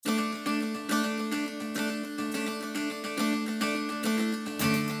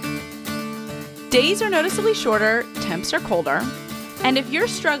Days are noticeably shorter, temps are colder, and if you're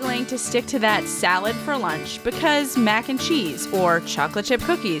struggling to stick to that salad for lunch because mac and cheese or chocolate chip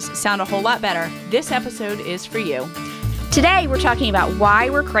cookies sound a whole lot better, this episode is for you. Today, we're talking about why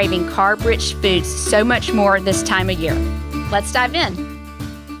we're craving carb-rich foods so much more this time of year. Let's dive in.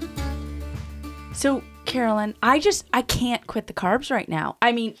 So, Carolyn, I can't quit the carbs right now.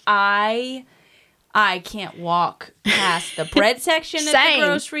 I mean, I can't walk past the bread section at the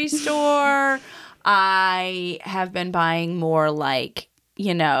grocery store. I have been buying more snacky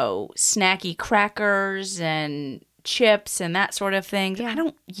crackers and chips and that sort of thing. Yeah. I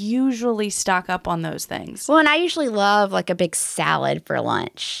don't usually stock up on those things. Well, and I usually love a big salad for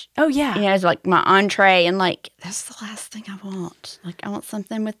lunch. Oh, yeah. It's my entree, and that's the last thing I want. I want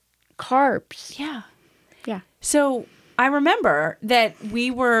something with carbs. Yeah. Yeah. So I remember that we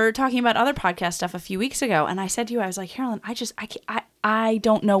were talking about other podcast stuff a few weeks ago, and I said to you, I was like, Carolyn, I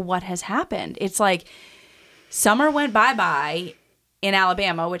don't know what has happened. It's like summer went bye in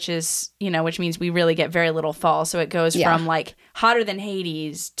Alabama, which means we really get very little fall. So it goes from hotter than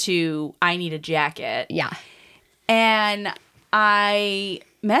Hades to I need a jacket. Yeah. And I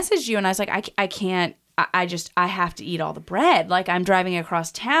messaged you and I was like, I can't. I have to eat all the bread. I'm driving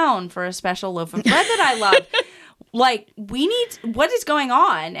across town for a special loaf of bread that I love. What is going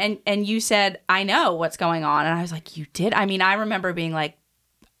on? And you said, I know what's going on. And I was like, you did? I mean, I remember being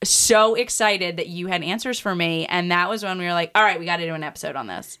so excited that you had answers for me. And that was when we were like, all right, we got to do an episode on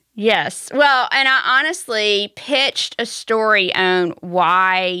this. Yes. Well, and I honestly pitched a story on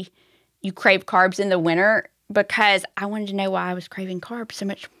why you crave carbs in the winter because I wanted to know why I was craving carbs so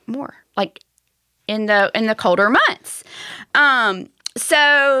much more. In the colder months.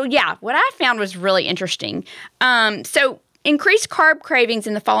 So what I found was really interesting. So increased carb cravings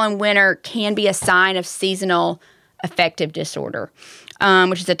in the fall and winter can be a sign of seasonal affective disorder,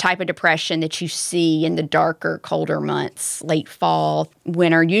 which is a type of depression that you see in the darker, colder months. Late fall,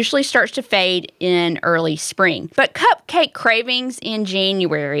 winter usually starts to fade in early spring. But cupcake cravings in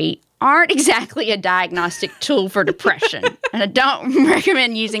January aren't exactly a diagnostic tool for depression. And I don't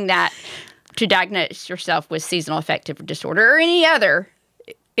recommend using that to diagnose yourself with seasonal affective disorder or any other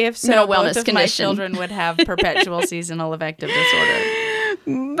if so, mental both wellness of condition. My children would have perpetual seasonal affective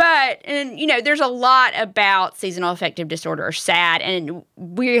disorder. But, there's a lot about seasonal affective disorder or SAD, and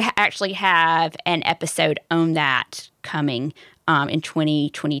we actually have an episode on that coming in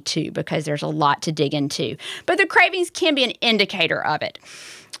 2022 because there's a lot to dig into. But the cravings can be an indicator of it.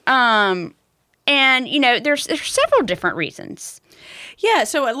 And, there's several different reasons. Yeah,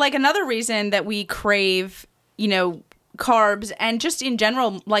 so another reason that we crave, carbs and just in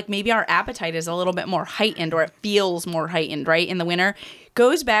general, maybe our appetite is a little bit more heightened or it feels more heightened, right, in the winter,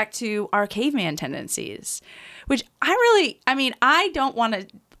 goes back to our caveman tendencies, which I don't want to,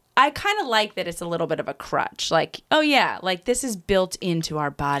 I kind of like that it's a little bit of a crutch. This is built into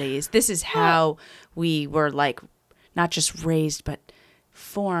our bodies. This is how we were not just raised, but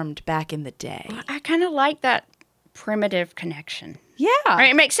formed back in the day. I kind of like that primitive connection. Yeah. Right,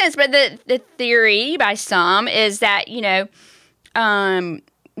 it makes sense. But the theory by some is that, your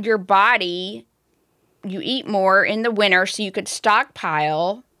body, you eat more in the winter so you could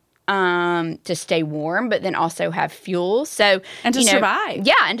stockpile to stay warm, but then also have fuel. And to survive.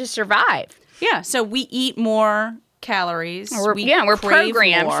 Yeah, and to survive. Yeah, so we eat more calories. We're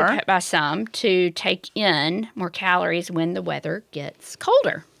programmed by some to take in more calories when the weather gets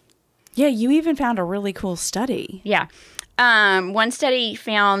colder. Yeah, you even found a really cool study. Yeah. One study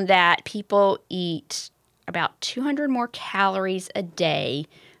found that people eat about 200 more calories a day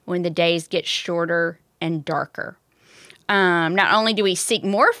when the days get shorter and darker. Not only do we seek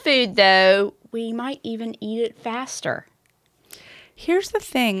more food, though, we might even eat it faster. Here's the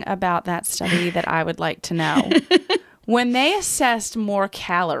thing about that study that I would like to know. When they assessed more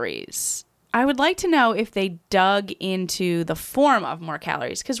calories, I would like to know if they dug into the form of more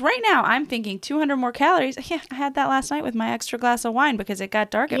calories. Because right now, I'm thinking 200 more calories. Yeah, I had that last night with my extra glass of wine because it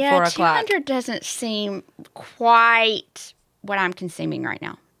got dark at 4 o'clock. 200 doesn't seem quite what I'm consuming right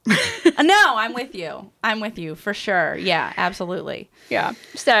now. No, I'm with you for sure. Yeah, absolutely. Yeah.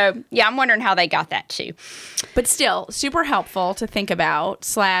 So, I'm wondering how they got that too. But still, super helpful to think about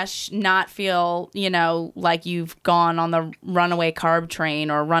 / not feel, like you've gone on the runaway carb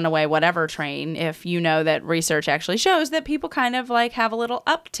train or runaway whatever train if you know that research actually shows that people kind of have a little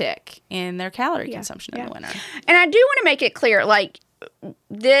uptick in their calorie consumption in the winter. And I do want to make it clear,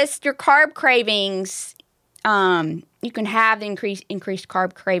 your carb cravings, you can have the increased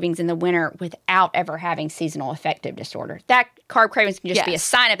carb cravings in the winter without ever having seasonal affective disorder. That carb cravings can just be a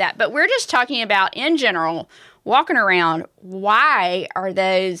sign of that. But we're just talking about, in general, walking around, why are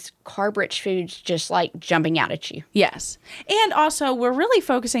those carb-rich foods just like jumping out at you? Yes. And also, we're really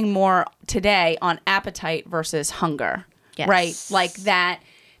focusing more today on appetite versus hunger, Yes. right? Like that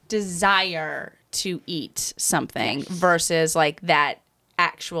desire to eat something versus like that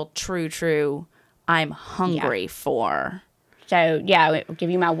actual true I'm hungry for. So, yeah, I'll give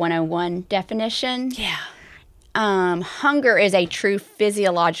you my 101 definition. Yeah. Hunger is a true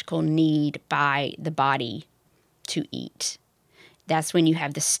physiological need by the body to eat. That's when you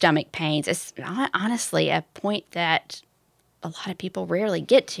have the stomach pains. It's honestly a point that a lot of people rarely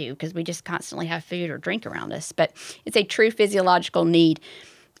get to because we just constantly have food or drink around us. But it's a true physiological need.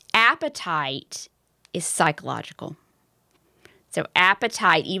 Appetite is psychological. So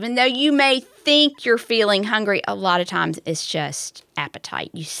appetite, even though you may think you're feeling hungry, a lot of times it's just appetite.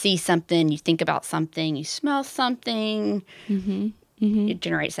 You see something, you think about something, you smell something. It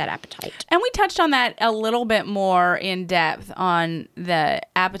generates that appetite. And we touched on that a little bit more in depth on the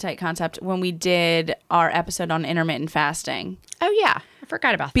appetite concept when we did our episode on intermittent fasting. Oh, yeah. I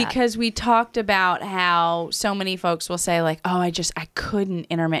forgot about that. Because we talked about how so many folks will say like, oh, I couldn't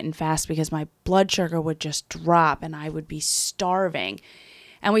intermittent fast because my blood sugar would just drop and I would be starving.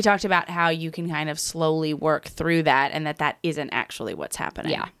 And we talked about how you can kind of slowly work through that and that isn't actually what's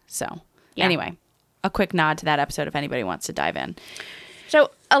happening. Yeah. So anyway, a quick nod to that episode if anybody wants to dive in.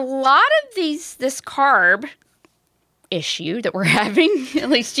 So a lot of this carb issue that we're having, at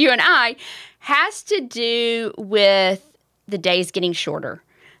least you and I, has to do with the days getting shorter.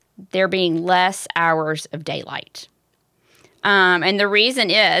 There being less hours of daylight. And the reason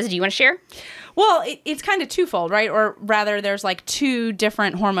is, do you want to share? Well, it's kind of twofold, right? Or rather, there's like two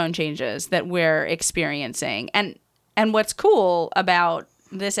different hormone changes that we're experiencing. And what's cool about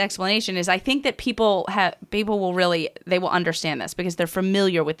this explanation is I think that people will understand this because they're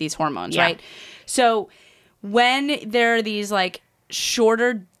familiar with these hormones, right? So when there are these like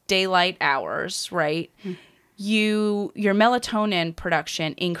shorter daylight hours, right? Your melatonin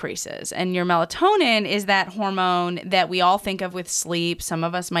production increases. And your melatonin is that hormone that we all think of with sleep. Some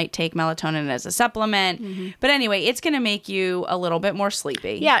of us might take melatonin as a supplement. But anyway, it's going to make you a little bit more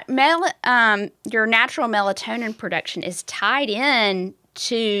sleepy. Yeah, your natural melatonin production is tied in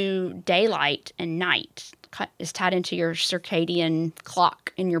to daylight and night. Is tied into your circadian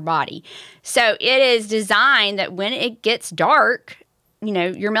clock in your body. So it is designed that when it gets dark,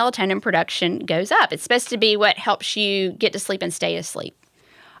 your melatonin production goes up. It's supposed to be what helps you get to sleep and stay asleep.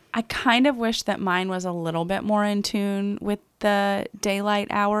 I kind of wish that mine was a little bit more in tune with the daylight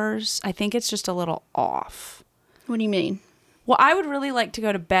hours. I think it's just a little off. What do you mean? Well, I would really like to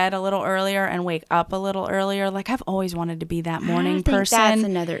go to bed a little earlier and wake up a little earlier. Like I've always wanted to be that morning person. That's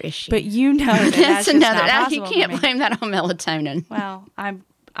another issue. But that's another. Not possible you can't blame that on melatonin. Well,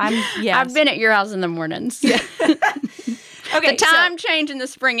 yes. I've been at your house in the mornings. Yeah. Okay, the time change in the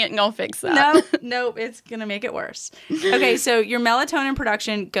spring ain't gonna fix that. Nope, it's gonna make it worse. Okay, so your melatonin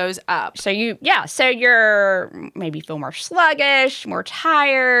production goes up. So you're maybe feel more sluggish, more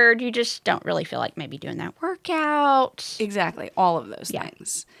tired. You just don't really feel like maybe doing that workout. Exactly, all of those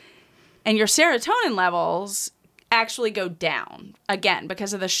things. And your serotonin levels actually go down again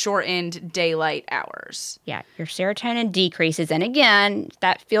because of the shortened daylight hours. Yeah, your serotonin decreases, and again,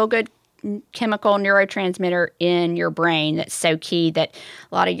 that feel good chemical neurotransmitter in your brain that's so key that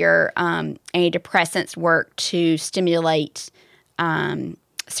a lot of your antidepressants work to stimulate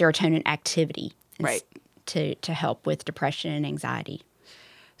serotonin activity, right, to help with depression and anxiety.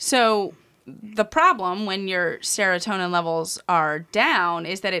 So the problem when your serotonin levels are down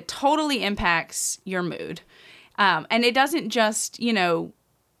is that it totally impacts your mood. And it doesn't just,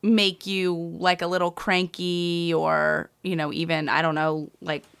 make you like a little cranky or, even, I don't know,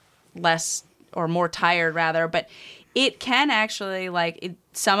 like less or more tired rather, but it can actually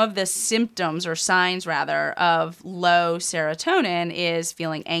some of the symptoms or signs rather of low serotonin is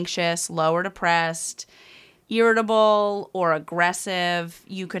feeling anxious, low or depressed, irritable or aggressive.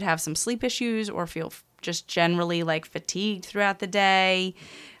 You could have some sleep issues or feel just generally like fatigued throughout the day.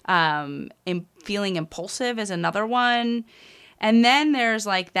 Feeling impulsive is another one. And then there's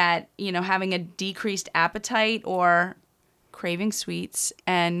like that, having a decreased appetite or craving sweets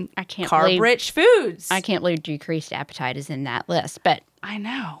and carb-rich foods. I can't believe decreased appetite is in that list, but I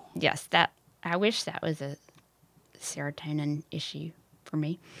know. Yes, I wish that was a serotonin issue for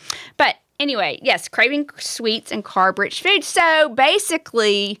me. But anyway, yes, craving sweets and carb-rich foods. So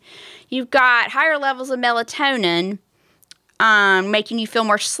basically, you've got higher levels of melatonin making you feel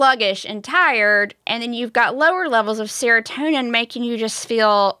more sluggish and tired. And then you've got lower levels of serotonin making you just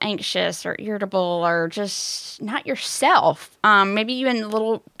feel anxious or irritable or just not yourself. Maybe even a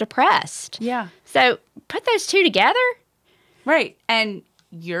little depressed. Yeah. So put those two together. Right. And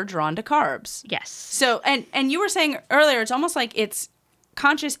you're drawn to carbs. Yes. So, and you were saying earlier, it's almost like it's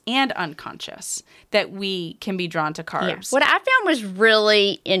conscious and unconscious that we can be drawn to carbs. Yeah. What I found was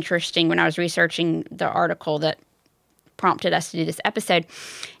really interesting when I was researching the article that prompted us to do this episode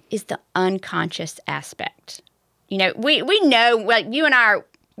is the unconscious aspect. You know, we know, like you and I,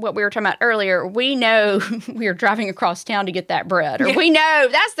 what we were talking about earlier, we know we were driving across town to get that bread, or we know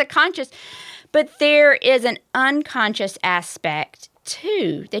that's the conscious, but there is an unconscious aspect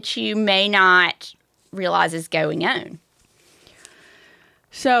too that you may not realize is going on.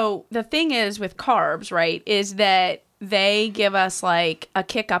 So the thing is with carbs, right, is that they give us like a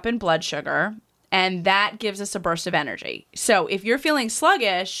kick up in blood sugar, and that gives us a burst of energy. So if you're feeling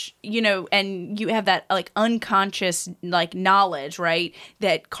sluggish, you know, and you have that like unconscious like knowledge, right,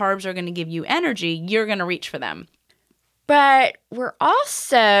 that carbs are going to give you energy, you're going to reach for them. But we're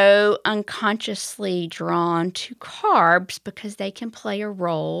also unconsciously drawn to carbs because they can play a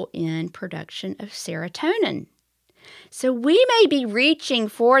role in production of serotonin. So we may be reaching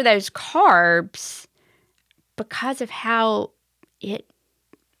for those carbs because of how it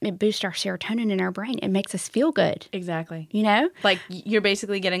boosts our serotonin in our brain. It makes us feel good. Exactly. You know? Like you're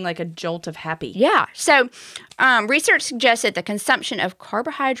basically getting like a jolt of happy. Yeah. So research suggests that the consumption of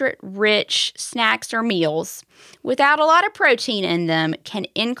carbohydrate-rich snacks or meals without a lot of protein in them can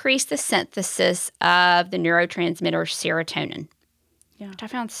increase the synthesis of the neurotransmitter serotonin. Yeah. Which I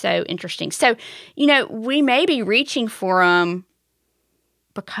found so interesting. So, you know, we may be reaching for them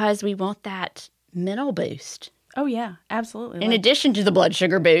because we want that mental boost. Oh, yeah, absolutely. In addition to the blood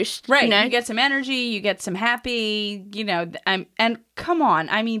sugar boost. Right. You know? You get some energy, you get some happy, you know, and come on,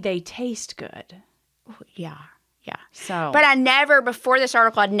 I mean, they taste good. Yeah, yeah. So, but I never, before this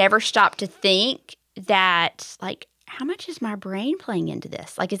article, I'd never stopped to think that, like, how much is my brain playing into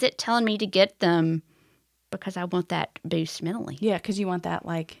this? Like, is it telling me to get them because I want that boost mentally? Yeah, because you want that,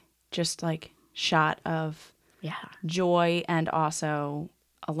 like, just, like, shot of joy and also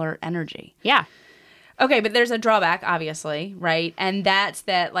alert energy. Yeah. Okay, but there's a drawback, obviously, right? And that's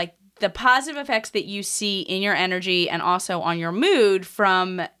that, like, the positive effects that you see in your energy and also on your mood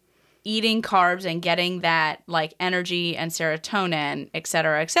from eating carbs and getting that, like, energy and serotonin, et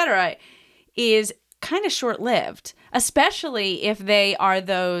cetera, is kind of short-lived, especially if they are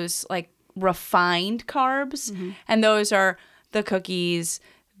those, like, refined carbs. Mm-hmm. And those are the cookies,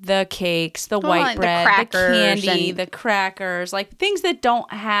 the cakes, the white bread, the candy, the crackers, like, things that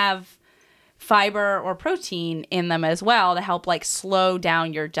don't have fiber or protein in them as well to help like slow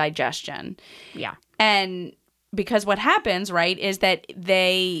down your digestion. Yeah. And because what happens, right, is that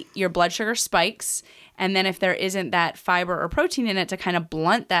your blood sugar spikes, and then if there isn't that fiber or protein in it to kind of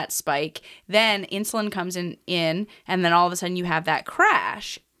blunt that spike, then insulin comes in and then all of a sudden you have that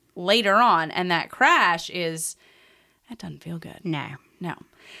crash later on, and that crash that doesn't feel good. No.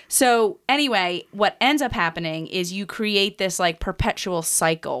 So anyway, what ends up happening is you create this like perpetual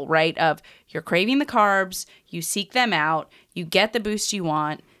cycle, right? Of you're craving the carbs, you seek them out, you get the boost you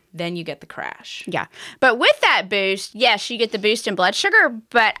want, then you get the crash. Yeah. But with that boost, yes, you get the boost in blood sugar,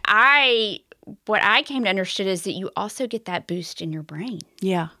 but what I came to understand is that you also get that boost in your brain.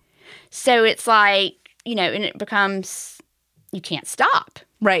 Yeah. So it's like, you know, and it becomes, you can't stop.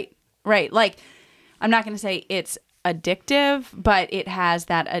 Right. Like, I'm not going to say it's addictive, but it has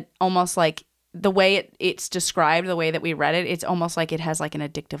that almost like the way it's described, the way that we read it, it's almost like it has like an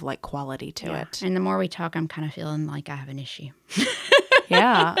addictive like quality to it. And the more we talk, I'm kind of feeling like I have an issue.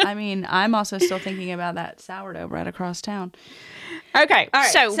 Yeah. I mean, I'm also still thinking about that sourdough bread across town. Okay. All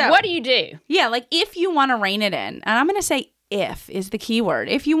right, so what do you do? Yeah. Like if you want to rein it in, and I'm going to say if is the key word.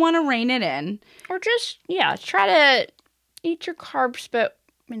 If you want to rein it in. Or just, try to eat your carbs, but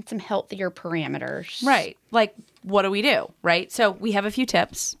in some healthier parameters. Right. Like, what do we do? Right. So we have a few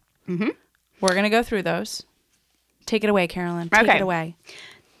tips. Mm-hmm. We're going to go through those. Take it away, Carolyn. Take it away.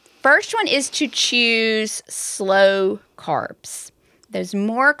 First one is to choose slow carbs. Those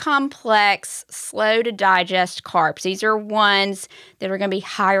more complex, slow to digest carbs. These are ones that are going to be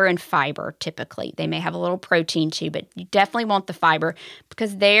higher in fiber typically. They may have a little protein too, but you definitely want the fiber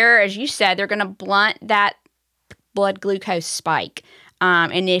because as you said, they're going to blunt that blood glucose spike.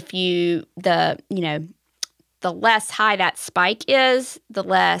 And if the less high that spike is, the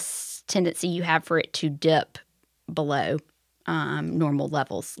less tendency you have for it to dip below normal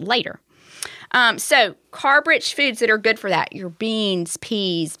levels later. So carb-rich foods that are good for that, your beans,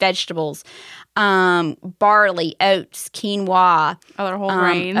 peas, vegetables, barley, oats, quinoa. Other whole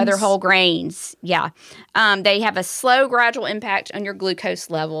grains. Other whole grains, yeah. They have a slow, gradual impact on your glucose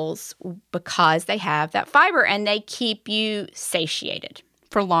levels because they have that fiber, and they keep you satiated.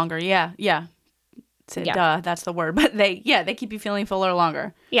 For longer, yeah. Duh, that's the word. But they keep you feeling fuller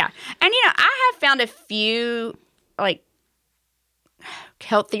longer. Yeah. And, I have found a few, like,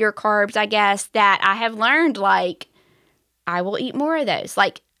 healthier carbs, I guess, that I have learned, like, I will eat more of those.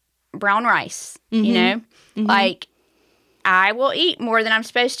 Like, brown rice, Like, I will eat more than I'm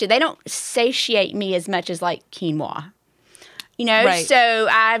supposed to. They don't satiate me as much as, like, quinoa. Right. So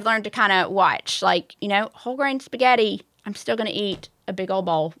I've learned to kind of watch, like, whole grain spaghetti, I'm still going to eat a big old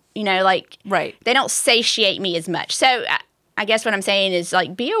bowl. Right. They don't satiate me as much. So I guess what I'm saying is,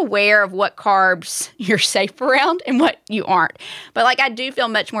 like, be aware of what carbs you're safe around and what you aren't. But, like, I do feel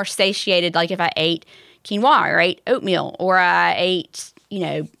much more satiated, like, if I ate quinoa or ate oatmeal or I ate,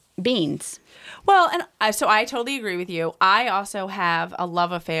 beans. Well, and so I totally agree with you. I also have a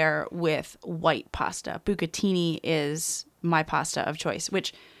love affair with white pasta. Bucatini is my pasta of choice,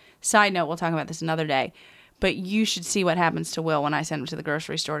 which, side note, we'll talk about this another day. But you should see what happens to Will when I send him to the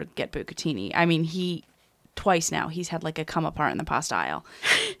grocery store to get bucatini. I mean, twice now, he's had like a come apart in the pasta aisle.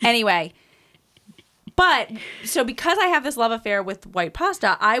 Anyway, but so because I have this love affair with white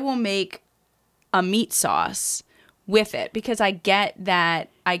pasta, I will make a meat sauce with it because I get that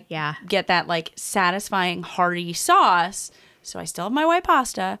like satisfying hearty sauce. So I still have my white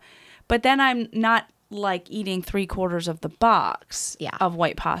pasta, but then I'm not like eating 3/4 of the box of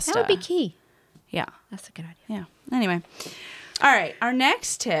white pasta. That would be key. Yeah. That's a good idea. Yeah. Anyway. All right. Our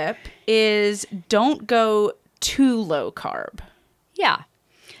next tip is don't go too low carb. Yeah.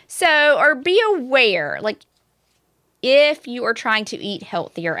 So, or be aware, like, if you are trying to eat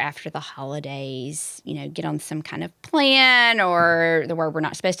healthier after the holidays, get on some kind of plan or the word we're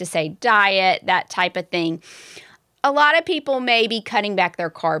not supposed to say diet, that type of thing. A lot of people may be cutting back their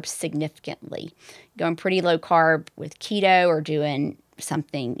carbs significantly, going pretty low carb with keto or doing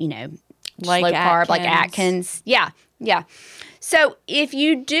something, like low carb, like Atkins. Atkins. Yeah. So if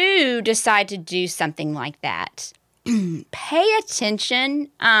you do decide to do something like that, pay attention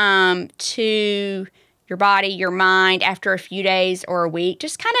to your body, your mind after a few days or a week.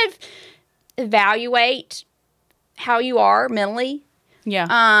 Just kind of evaluate how you are mentally.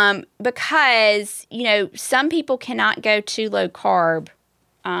 Yeah. Because, some people cannot go too low carb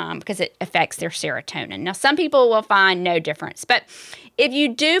because it affects their serotonin. Now, some people will find no difference. But if you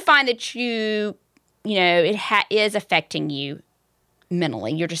do find that it is affecting you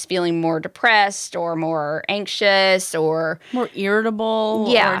mentally, you're just feeling more depressed or more anxious or more irritable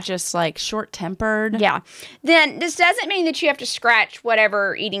or just like short-tempered. Yeah. Then this doesn't mean that you have to scratch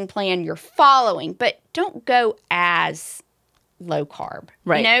whatever eating plan you're following, but don't go as low carb.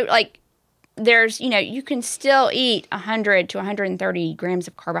 Right. Like there's, you can still eat 100 to 130 grams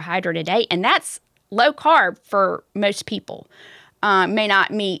of carbohydrate a day, and that's low carb for most people. May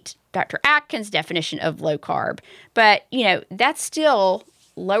not meet Dr. Atkins' definition of low carb, but, that's still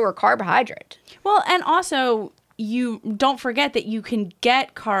lower carbohydrate. Well, and also you don't forget that you can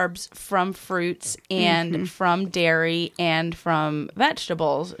get carbs from fruits and from dairy and from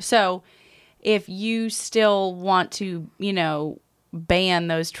vegetables. So if you still want to, ban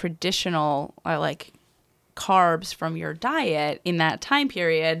those traditional like carbs from your diet in that time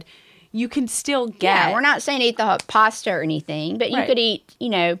period, you can still get. Yeah, we're not saying eat the pasta or anything, but you could eat,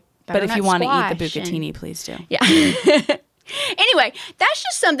 but if you want to eat the bucatini, please do. Yeah. Anyway, that's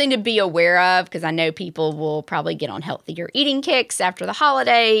just something to be aware of because I know people will probably get on healthier eating kicks after the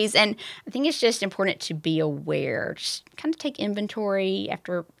holidays. And I think it's just important to be aware. Just kind of take inventory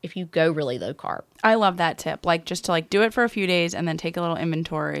if you go really low carb. I love that tip. Like just to do it for a few days and then take a little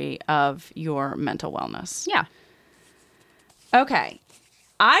inventory of your mental wellness. Yeah. Okay.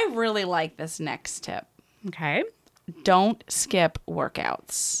 I really like this next tip. Okay. Don't skip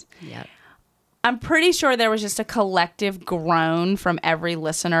workouts. Yep. I'm pretty sure there was just a collective groan from every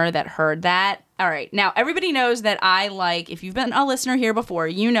listener that heard that. All right. Now, everybody knows that if you've been a listener here before,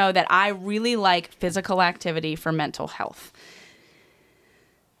 you know that I really like physical activity for mental health.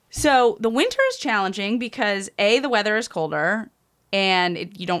 So the winter is challenging because A, the weather is colder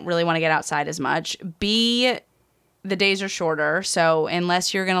and you don't really want to get outside as much. B, the days are shorter, so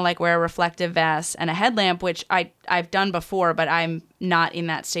unless you're going to wear a reflective vest and a headlamp, which I've done before, but I'm not in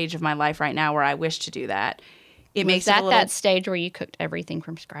that stage of my life right now where I wish to do that. It makes it a little... that stage where you cooked everything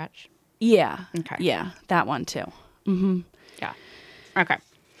from scratch? Yeah. Okay. Yeah, that one too. Mm-hmm. Yeah. Okay.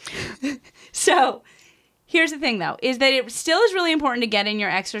 So Here's the thing, though, is that it still is really important to get in your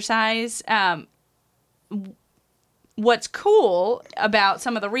exercise. What's cool about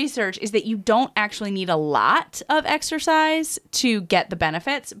some of the research is that you don't actually need a lot of exercise to get the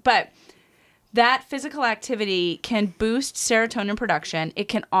benefits, but that physical activity can boost serotonin production. It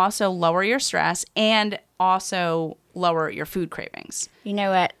can also lower your stress and also lower your food cravings. You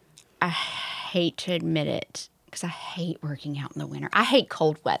know what? I hate to admit it because I hate working out in the winter. I hate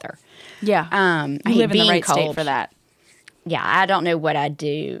cold weather. Yeah. I You hate live in the being right cold. state for that. Yeah, I don't know what I'd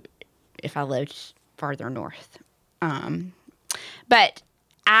do if I lived farther north. But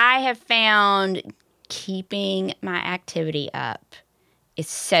I have found keeping my activity up is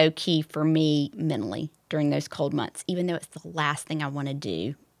so key for me mentally during those cold months, even though it's the last thing I want to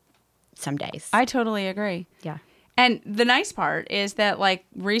do some days. I totally agree. Yeah. And the nice part is that, like,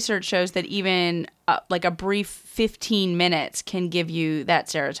 research shows that even like a brief 15 minutes can give you that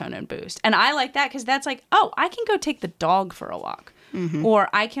serotonin boost. And I like that because that's like, oh, I can go take the dog for a walk. Mm-hmm. Or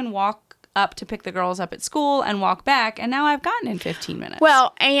I can walk up to pick the girls up at school and walk back, and now I've gotten in 15 minutes.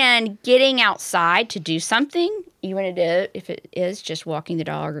 Well, and getting outside to do something, even if it is just walking the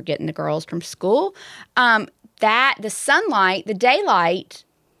dog or getting the girls from school, that the sunlight, the daylight,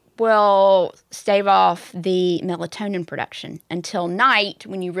 will stave off the melatonin production until night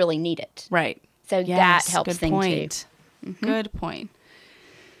when you really need it. Right. So Yes, that helps good things point. too. Mm-hmm. Good point.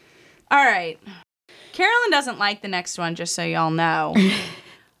 All right. Carolyn doesn't like the next one, just so y'all know.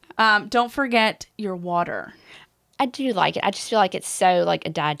 Don't forget your water. I do like it. I just feel like it's so like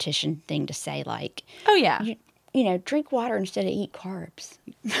a dietitian thing to say, like, Oh, yeah. you know, drink water instead of eat carbs.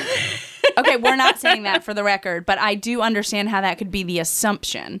 Okay, we're not saying that for the record, but I do understand how that could be the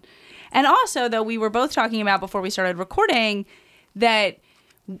assumption. And also, though, we were both talking about before we started recording that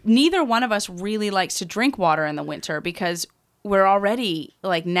neither one of us really likes to drink water in the winter because we're already,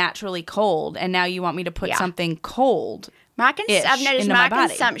 like, naturally cold, and now you want me to put something cold. I've noticed into my my body.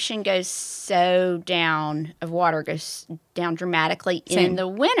 consumption goes so down of water, goes down dramatically Same. in the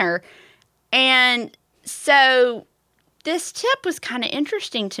winter. And so this tip was kind of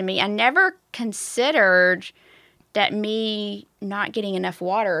interesting to me. I never considered that me not getting enough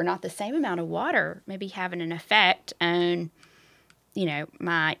water or not the same amount of water maybe having an effect on, you know,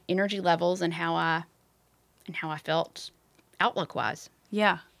 my energy levels and how I felt outlook-wise.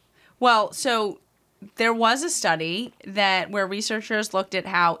 Yeah. Well, so there was a study where researchers looked at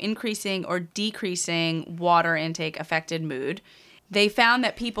how increasing or decreasing water intake affected mood. They found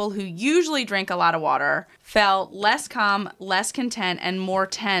that people who usually drink a lot of water felt less calm, less content, and more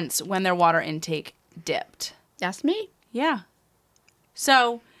tense when their water intake dipped. That's me. Yeah.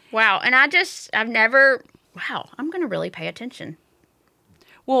 So, Wow. And I'm going to really pay attention.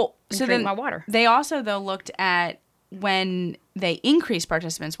 well, And so drink then my water. they also, though, looked at when they increased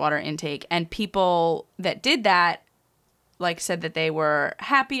participants' water intake, and people that did that, like, said that they were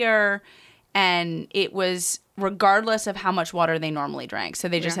happier, and it was regardless of how much water they normally drank. So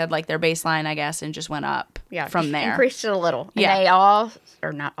they just had, like, their baseline, I guess, and just went up from there. Increased it a little. And Yeah. they all,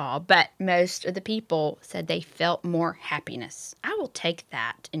 or not all, but most of the people said they felt more happiness. I will take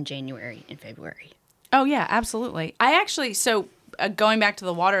that in January and February. Oh, yeah, absolutely. I actually, going back to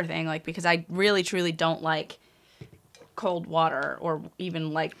the water thing, like, because I really, truly don't like cold water or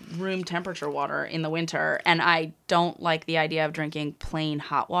even like room temperature water in the winter, and I don't like the idea of drinking plain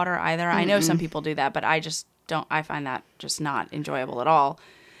hot water either. I know some people do that, but I just don't. I find that just not enjoyable at all.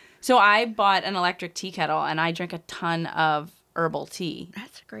 So I bought an electric tea kettle, and I drink a ton of herbal tea.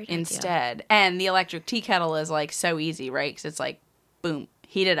 That's a great instead. idea. And the electric tea kettle is like so easy, right? Because it's like, boom,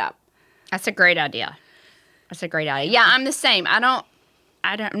 heat it up. That's a great idea. Yeah, I'm the same. I'm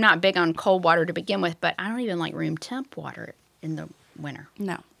not big on cold water to begin with, but I don't even like room temp water in the winter.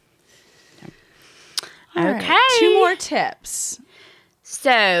 No. Okay. Right, 2 more tips.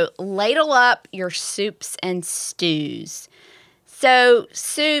 So, ladle up your soups and stews. So,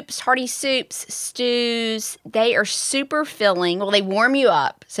 soups, hearty soups, stews, they are super filling. Well, they warm you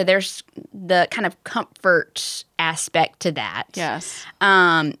up. So, there's the kind of comfort aspect to that. Yes.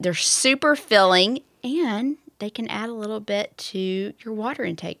 They're super filling, and they can add a little bit to your water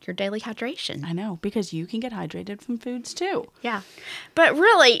intake, your daily hydration. I know, because you can get hydrated from foods too. Yeah. But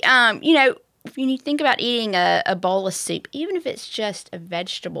really, you know, when you think about eating a bowl of soup, even if it's just a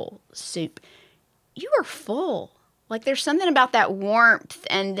vegetable soup, you are full. Like, there's something about that warmth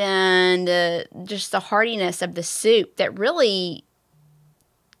and then just the heartiness of the soup that really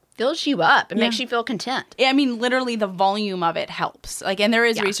fills you up. It makes you feel content. I mean, literally the volume of it helps. Like, and there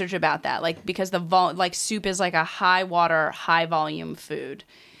is research about that. Like, because soup is like a high water, high volume food.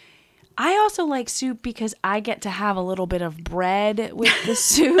 I also like soup because I get to have a little bit of bread with the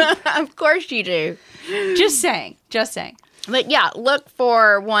soup. Of course you do. Just saying. But yeah, look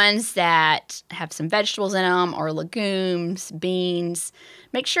for ones that have some vegetables in them or legumes, beans.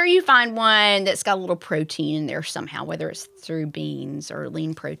 Make sure you find one that's got a little protein in there somehow, whether it's through beans or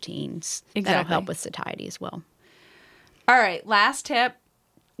lean proteins. Exactly. That'll help with satiety as well. All right, last tip.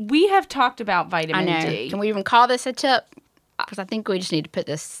 We have talked about vitamin D. Can we even call this a tip? Because I think we just need to put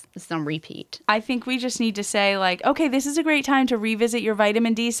this on repeat. I think we just need to say, like, okay, this is a great time to revisit your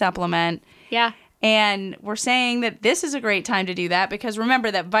vitamin D supplement. Yeah. And we're saying that this is a great time to do that because remember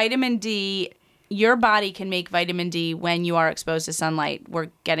that vitamin D, your body can make vitamin D when you are exposed to sunlight. We're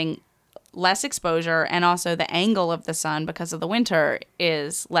getting less exposure, and also the angle of the sun because of the winter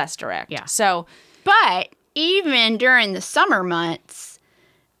is less direct. Yeah. So, but even during the summer months,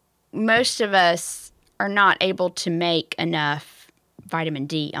 most of us are not able to make enough vitamin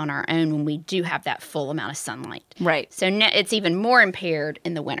D on our own when we do have that full amount of sunlight. right. So it's even more impaired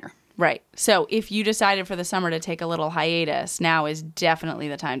in the winter. Right. So if you decided for the summer to take a little hiatus, now is definitely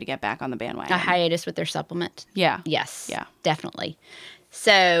the time to get back on the bandwagon. A hiatus with their supplement. Yeah. Yes. Yeah. Definitely.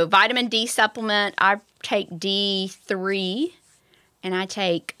 So vitamin D supplement, I take D3, and I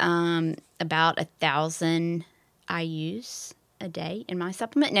take about 1,000 IUs a day in my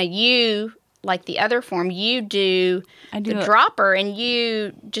supplement. Now you, like the other form, you do the dropper, and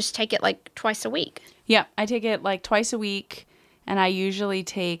you just take it like twice a week. Yeah. I take it like twice a week. And I usually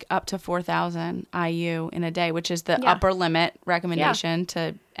take up to 4,000 IU in a day, which is the upper limit recommendation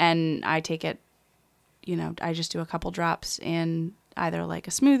and I take it, I just do a couple drops in either like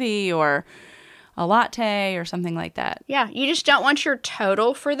a smoothie or a latte or something like that. Yeah. You just don't want your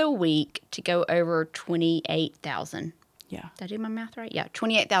total for the week to go over 28,000. Yeah. Did I do my math right? Yeah.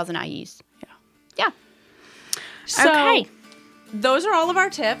 28,000 IUs. Yeah. So, okay. Those are all of our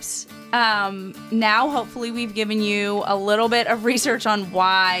tips. Now, hopefully, we've given you a little bit of research on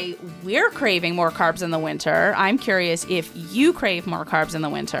why we're craving more carbs in the winter. I'm curious if you crave more carbs in the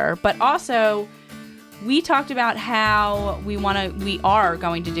winter, but also we talked about how we are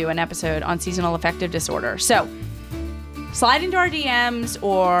going to do an episode on seasonal affective disorder. So slide into our DMs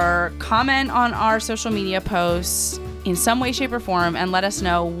or comment on our social media posts in some way, shape, or form and let us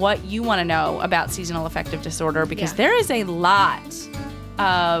know what you want to know about seasonal affective disorder because there is a lot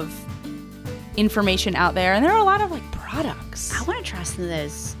of information out there and there are a lot of like products. I want to try some of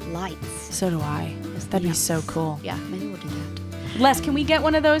those lights. So do I. That'd be so cool. Yeah, maybe we'll do that. Les, can we get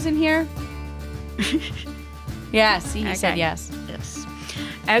one of those in here? Yeah, see, he said yes. Yes.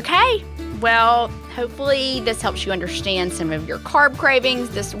 Okay. Well, hopefully this helps you understand some of your carb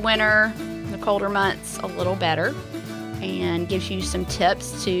cravings this winter, the colder months, a little better, and gives you some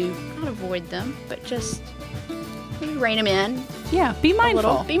tips to not avoid them, but just maybe rein them in. Yeah, be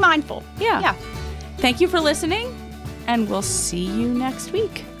mindful. Be mindful. Yeah. Thank you for listening, and we'll see you next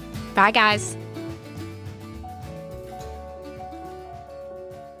week. Bye, guys.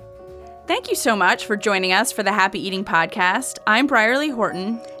 Thank you so much for joining us for the Happy Eating Podcast. I'm Brierly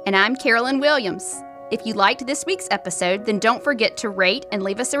Horton. And I'm Carolyn Williams. If you liked this week's episode, then don't forget to rate and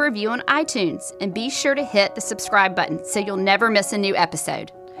leave us a review on iTunes. And be sure to hit the subscribe button so you'll never miss a new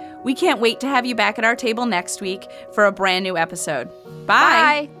episode. We can't wait to have you back at our table next week for a brand new episode.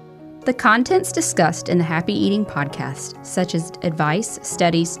 Bye. The contents discussed in the Happy Eating Podcast, such as advice,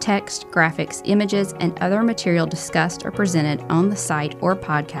 studies, text, graphics, images, and other material discussed or presented on the site or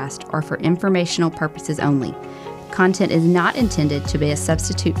podcast, are for informational purposes only. Content is not intended to be a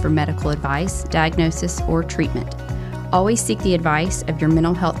substitute for medical advice, diagnosis, or treatment. Always seek the advice of your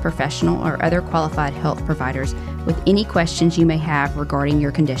mental health professional or other qualified health providers with any questions you may have regarding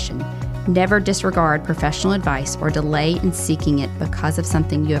your condition. Never disregard professional advice or delay in seeking it because of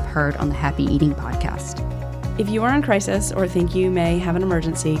something you have heard on the Happy Eating Podcast. If you are in crisis or think you may have an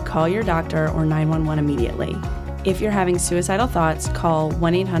emergency, call your doctor or 911 immediately. If you're having suicidal thoughts, call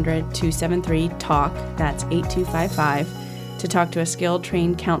 1-800-273-TALK, that's 8255, to talk to a skilled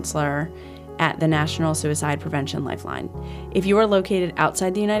trained counselor at the National Suicide Prevention Lifeline. If you are located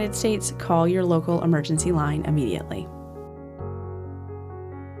outside the United States, call your local emergency line immediately.